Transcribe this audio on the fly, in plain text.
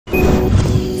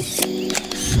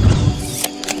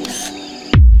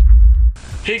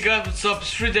Hey guys, what's up?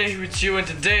 It's 3D with you, and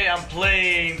today I'm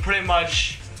playing pretty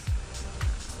much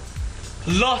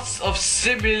lots of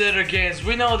simulator games.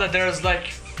 We know that there's like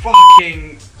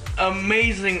fucking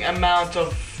amazing amount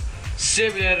of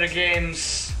simulator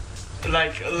games,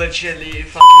 like legitimately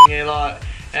fucking a lot.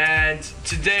 And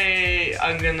today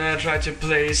I'm gonna try to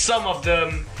play some of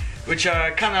them which are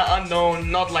kinda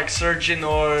unknown, not like Surgeon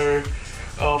or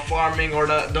farming or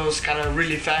those kind of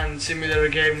really fan simulator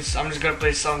games. I'm just gonna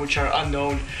play some which are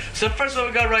unknown. So the first one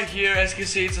we got right here, as you can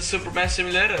see, it's a Superman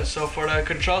simulator. So for the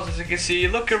controls, as you can see,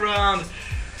 look around.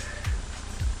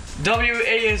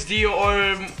 WASD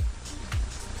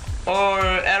or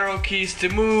arrow keys to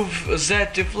move, Z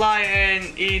to fly,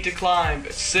 and E to climb.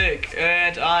 Sick,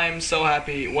 and I'm so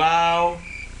happy. Wow.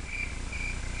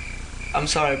 I'm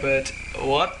sorry, but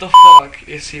what the fuck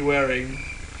is he wearing?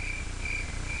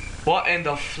 Why in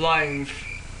the flying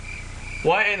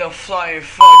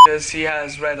fuck does he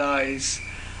has red eyes?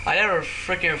 I never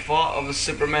freaking thought of a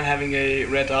Superman having a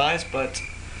red eyes, but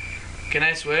can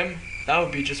I swim? That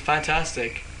would be just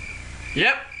fantastic.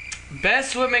 Yep,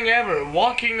 best swimming ever,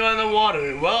 walking on the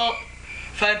water. Well,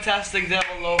 fantastic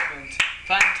development.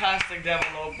 Fantastic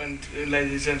development,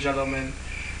 ladies and gentlemen.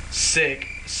 Sick.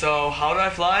 So, how do I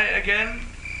fly again?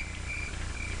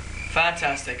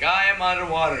 Fantastic. I am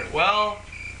underwater. Well,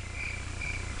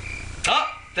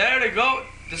 there they go.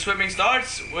 The swimming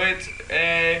starts with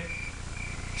a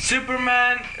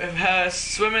Superman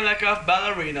swimming like a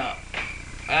ballerina.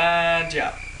 And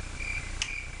yeah,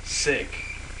 sick.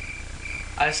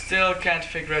 I still can't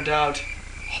figure it out,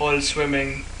 whole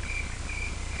swimming.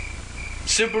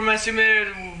 Superman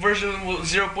Simulator version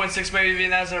 0.6 maybe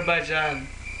in Azerbaijan.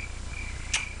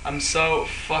 I'm so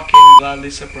fucking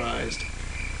gladly surprised.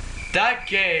 That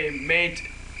game made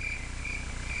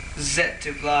Z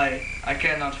to fly. I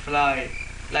cannot fly.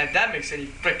 Like, that makes any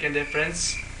freaking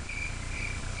difference.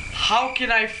 How can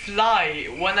I fly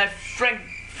when I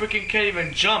freaking can't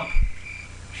even jump?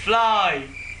 Fly.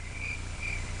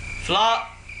 Fly.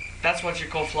 That's what you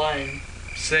call flying.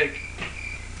 Sick.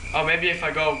 Oh, maybe if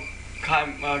I go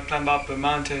climb up a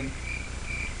mountain.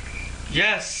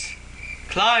 Yes.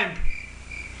 Climb.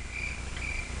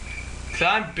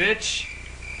 Climb, bitch.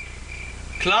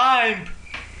 Climb.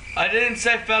 I didn't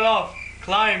say fell off.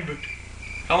 Climb.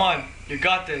 Come on, you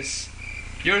got this.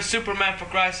 You're Superman, for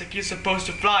Christ's sake. You're supposed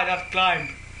to fly, not climb.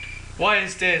 What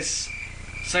is this?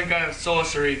 Some kind of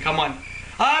sorcery. Come on.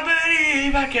 I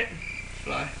believe I can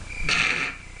fly.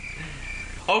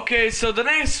 Okay, so the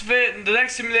next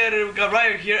simulator we got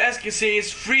right here, as you can see,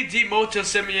 is 3D motor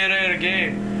simulator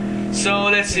game. So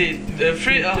let's see.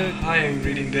 I am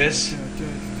reading this.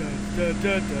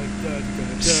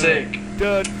 Sick.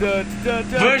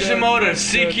 Version motor,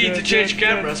 C key to change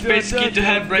camera, space key to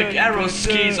handbrake, arrows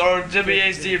keys or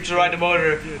WASD to ride the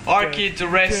motor, R key to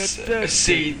rest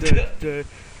seat.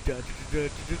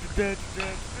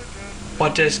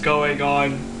 What is going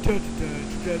on?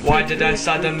 Why did I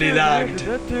suddenly lagged?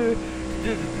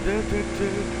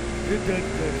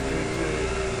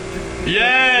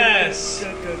 Yes!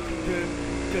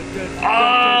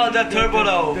 Ah, that turbo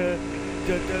though!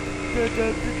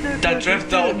 That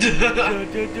drift out.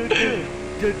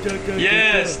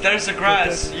 Yes, there's a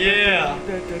grass. Yeah.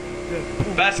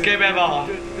 Best game ever.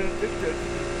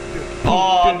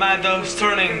 Oh man, those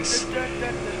turnings.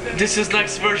 This is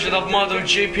next version of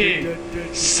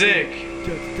MotoGP. Sick.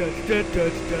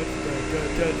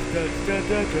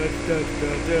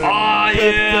 Ah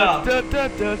yeah.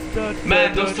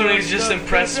 Man, those turnings just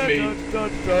impressed me.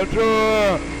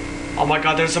 Oh my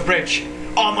god, there's a bridge.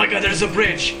 Oh my god, there's a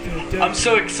bridge! I'm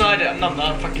so excited. I'm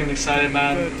not fucking excited,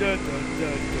 man.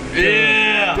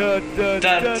 Yeah!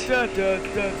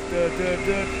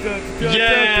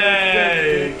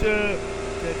 Yay!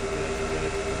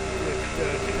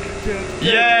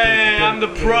 Yay! I'm the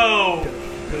pro!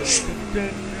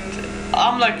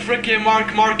 I'm like freaking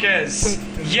Mark Marquez.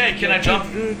 Yay, can I jump?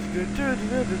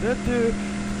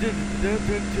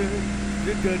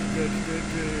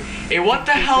 Hey, what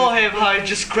the hell have I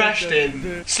just crashed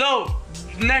in? So,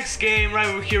 next game right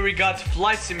over here we got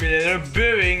Flight Simulator,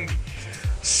 Boeing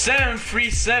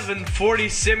 737-40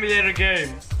 simulator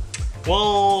game.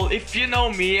 Well, if you know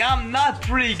me, I'm not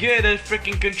pretty good at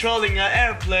freaking controlling an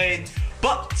airplane,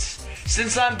 but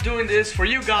since I'm doing this for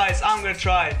you guys, I'm gonna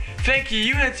try. Thank you,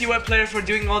 Unity Web Player, for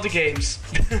doing all the games.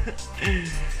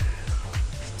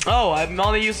 Oh, I'm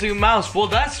only using a mouse. Well,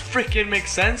 that's freaking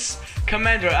makes sense.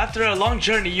 Commander, after a long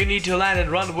journey, you need to land at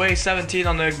runway 17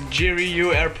 on the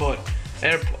Jiryu airport.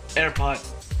 Airport.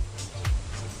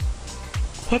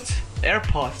 What?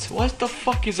 Airport? What the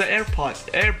fuck is an airport?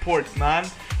 Airport, man.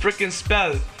 Freaking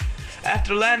spell.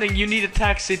 After landing, you need a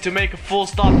taxi to make a full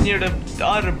stop near the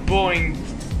other Boeing.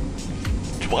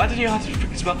 Why did you have to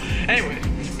freaking spell? Anyway.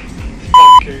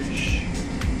 Fuckers.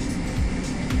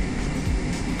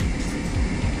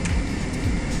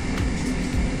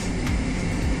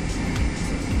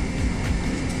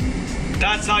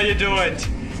 That's how you do it.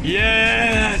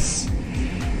 Yes.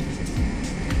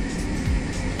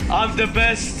 I'm the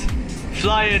best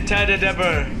flight attendant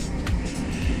ever.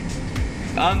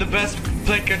 I'm the best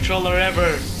plane controller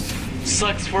ever.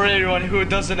 Sucks for everyone who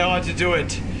doesn't know how to do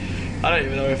it. I don't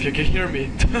even know if you can hear me.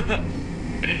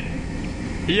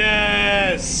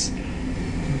 Yes!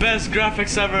 Best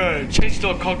graphics ever. Change to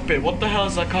a cockpit. What the hell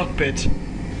is a cockpit?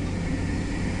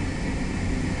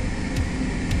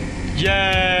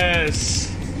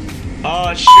 Yes!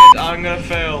 Oh shit, I'm gonna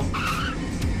fail.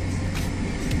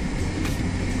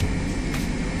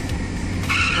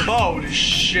 Holy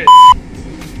shit.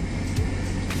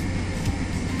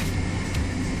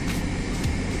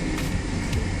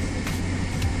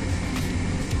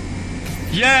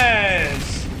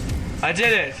 Yes! I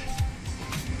did it!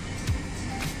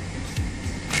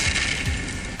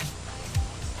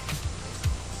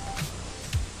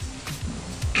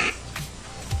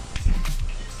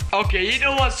 Okay, you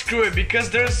know what? Screw it, because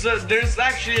there's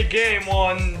actually a game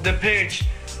on the page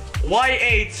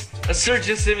Y8, a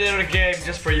surgeon simulator game,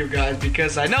 just for you guys,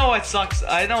 because I know it sucks.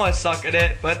 I know I suck at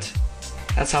it, but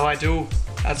that's how I do.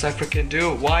 That's how I freaking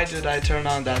do. Why did I turn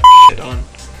on that shit on?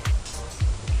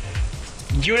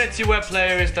 Unity web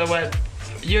player is the web.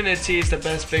 Unity is the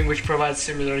best thing which provides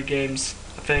similar games,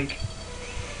 I think.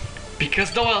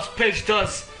 Because no one else page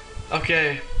does.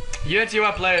 Okay, Unity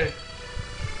web player.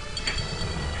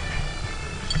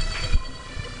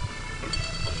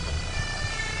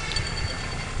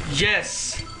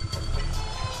 Yes.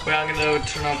 Wait, I'm gonna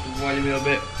turn up the volume a little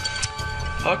bit.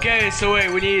 Okay, so wait,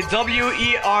 we need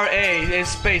WERA in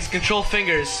space. Control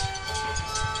fingers.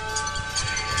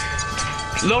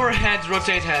 Lower hand,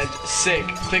 rotate hand. Sick.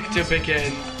 Click to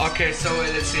begin. Okay, so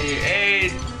wait, let's see.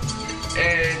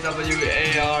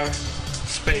 WAR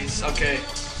space. Okay.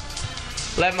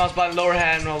 Left mouse button, lower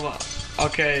hand.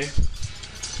 Okay.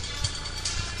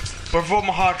 Perform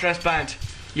a heart transplant.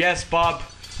 Yes, Bob.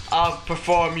 I'll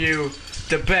perform you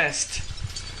the best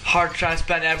heart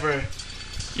transplant ever.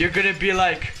 You're gonna be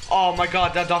like, oh my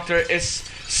god, that doctor is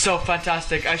so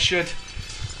fantastic. I should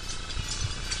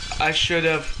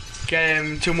have get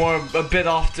him to more a bit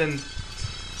often.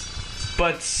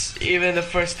 But even the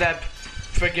first step,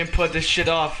 freaking put this shit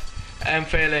off. I'm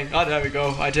failing. Oh, there we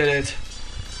go. I did it.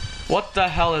 What the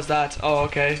hell is that? Oh,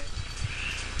 okay.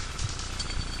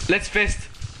 Let's fist.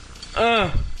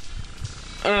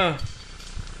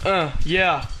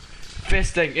 Yeah.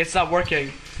 Fisting. It's not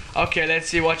working. Okay, let's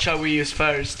see. What shall we use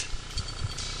first?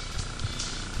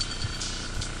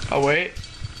 Oh, wait.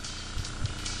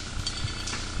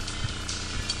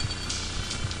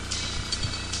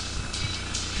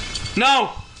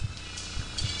 No!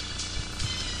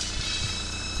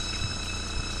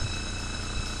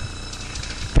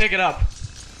 Pick it up.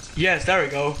 Yes, there we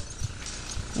go.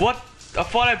 What? I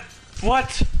thought I...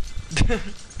 What?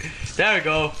 There we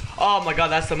go. Oh my god,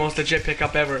 that's the most legit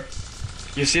pickup ever.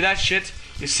 You see that shit?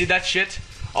 You see that shit?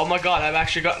 Oh my god, I've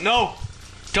actually got... No!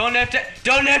 Don't lift it!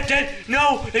 Don't lift it!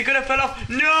 No! It could have fell off!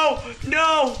 No!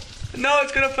 No! No,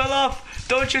 it's gonna fall off!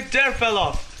 Don't you dare fell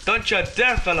off! Don't you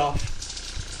dare fell off!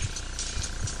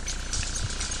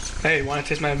 Hey, wanna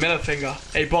taste my middle finger?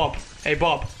 Hey Bob,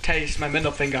 taste my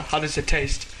middle finger. How does it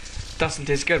taste? Doesn't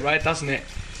taste good, right? Doesn't it?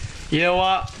 You know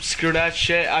what? Screw that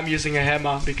shit. I'm using a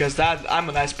hammer because I'm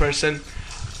a nice person.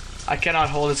 I cannot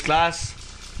hold this glass.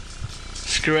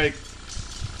 Screw it.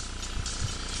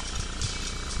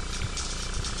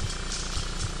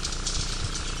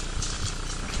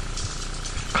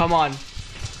 Come on.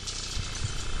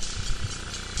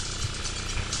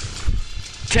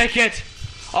 Take it!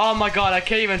 Oh my god, I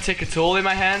can't even take a tool in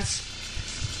my hands.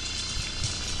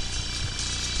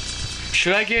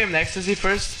 Should I give him ecstasy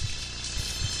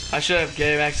first? I should have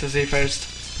gave him ecstasy first.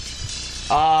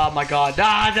 Oh my god.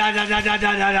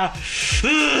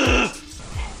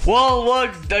 Well,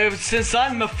 look, since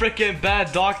I'm a freaking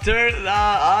bad doctor,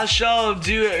 I shall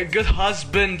do a good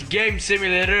husband game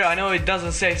simulator. I know it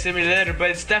doesn't say simulator,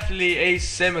 but it's definitely a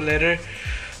simulator.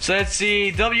 So let's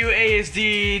see,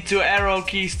 WASD to arrow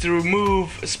keys to move,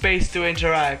 space to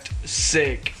interact.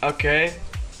 Sick, okay.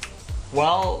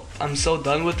 Well, I'm so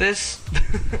done with this.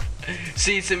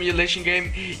 See, simulation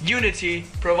game. Unity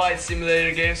provides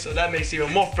simulator games, so that makes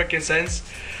even more freaking sense.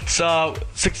 So,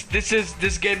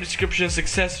 this game description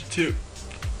success to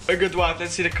a good one.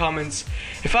 Let's see the comments.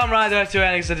 If I'm right, there are two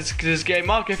endings to this game.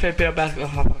 Okay,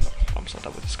 I'm so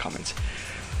done with these comments.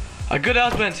 A good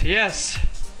husband, yes.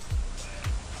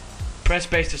 Press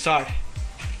space to start.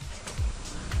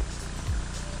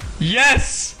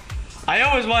 Yes! I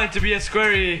always wanted to be a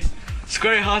squarey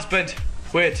husband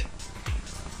with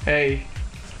a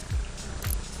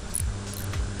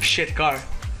shit car,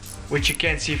 which you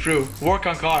can't see through. Work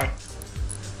on car.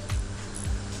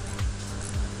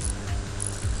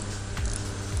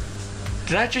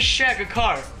 Did I just shag a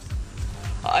car?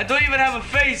 I don't even have a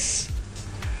face.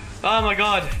 Oh my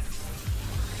god.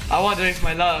 I wonder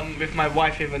if my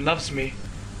wife even loves me.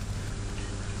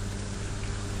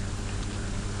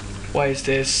 What is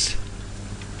this?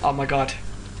 Oh my god.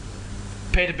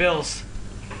 Pay the bills.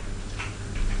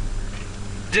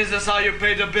 This is how you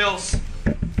pay the bills.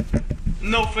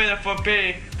 No failure for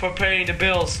paying the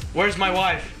bills. Where's my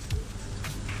wife?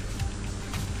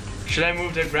 Should I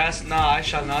move the grass? Nah, I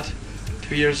shall not.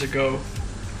 2 years ago.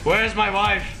 Where's my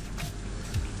wife?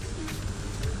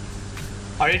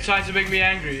 Are you trying to make me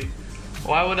angry?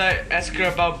 Why would I ask her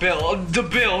about Bill? Oh, the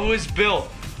Bill? Who is Bill?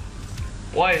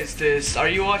 What is this? Are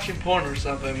you watching porn or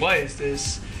something? What is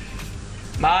this?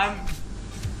 Mom?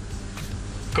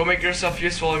 Go make yourself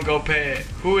useful and go pay it.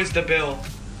 Who is the Bill?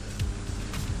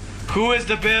 Who is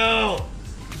the Bill?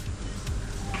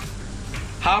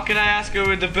 How can I ask her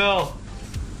with the bill?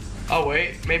 Oh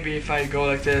wait, maybe if I go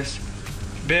like this.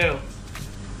 Bill.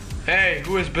 Hey,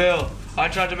 who is Bill? Are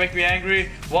you trying to make me angry?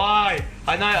 Why?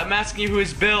 I'm asking you who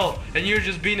is Bill, and you're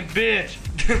just being a bitch.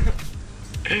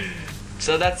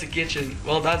 So that's the kitchen.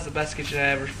 Well, that's the best kitchen I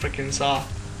ever freaking saw.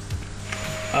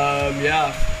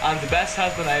 Yeah, I'm the best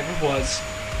husband I ever was.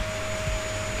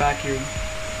 Vacuum.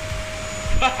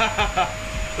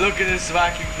 Look at this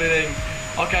vacuum cleaning.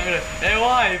 Okay, I'm gonna. Hey,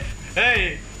 wife.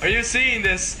 Hey, are you seeing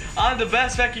this? I'm the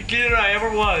best vacuum cleaner I ever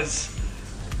was.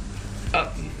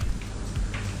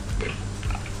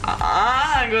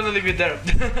 I'm gonna leave it there.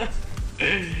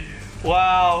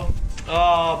 Wow.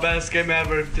 Oh, best game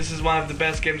ever. This is one of the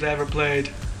best games I ever played.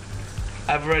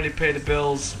 I've already paid the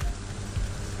bills.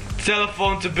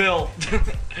 Telephone to Bill.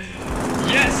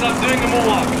 Yes, I'm doing a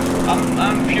moonwalk.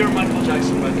 I'm pure Michael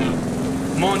Jackson right now.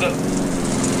 Mondo.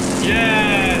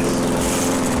 Yes.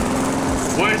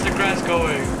 Where's the grass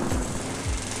going?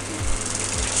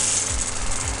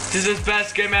 This is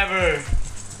best game ever.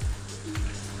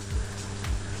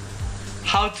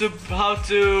 How to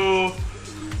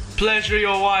pleasure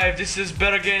your wife. This is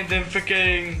better game than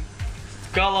freaking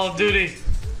Call of Duty.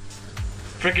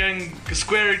 Freaking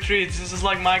Square Retreats. This is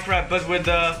like Minecraft, but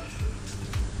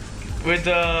with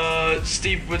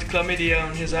Steve with chlamydia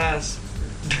on his ass.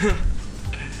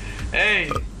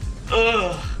 Hey,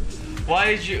 ugh.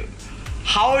 Why did you?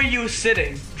 How are you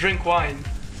sitting? Drink wine.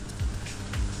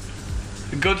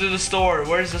 Go to the store.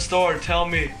 Where's the store? Tell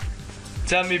me.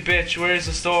 Tell me, bitch. Where is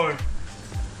the store?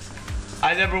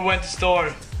 I never went to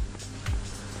store.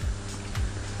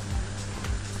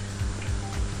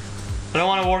 I don't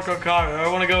want to work on car. I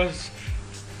want to go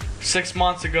 6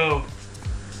 months ago.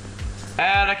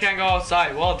 And I can't go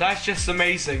outside. Well, that's just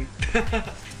amazing.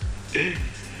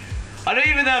 I don't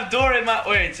even have door in my...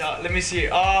 Wait, let me see.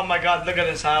 Oh my god, look at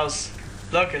this house.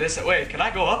 Look at this. Wait, can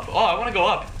I go up? Oh, I want to go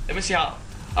up. Let me see how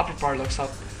upper part looks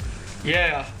up.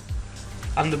 Yeah.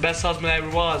 I'm the best husband I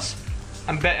ever was.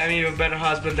 I'm even better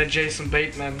husband than Jason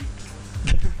Bateman.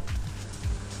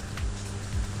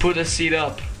 Put a seat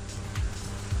up.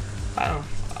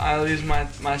 I'll use my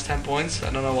 10 points. I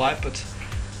don't know why, but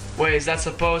wait, is that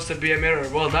supposed to be a mirror?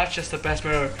 Well, that's just the best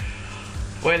mirror.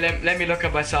 Wait, let me look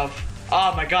at myself.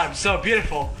 Oh my god, I'm so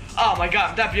beautiful. Oh my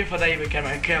god, I'm that beautiful that I even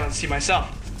can't see myself.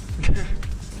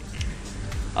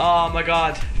 Oh my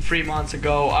god, 3 months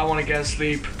ago, I want to get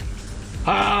sleep.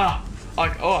 Ah, I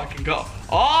can go.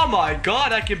 Oh my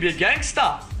god, I can be a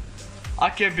gangster. I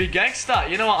can be gangster.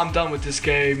 You know what? I'm done with this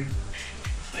game.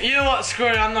 You know what? Screw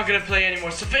it. I'm not gonna play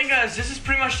anymore. So, thing guys, this is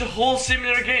pretty much the whole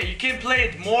simulator game. You can play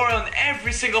it more on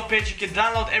every single page. You can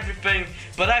download everything.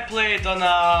 But I play it on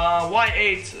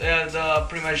Y8,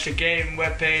 pretty much the game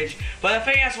webpage. But the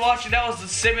thing I was watching, that was the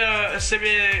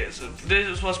simulator.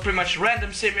 This was pretty much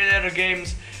random simulator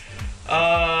games.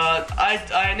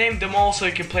 I named them all so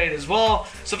you can play it as well.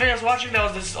 So thank you guys for watching.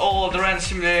 That was all the random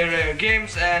simulator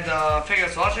games, and thank you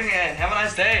guys for watching, and have a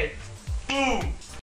nice day. Boom.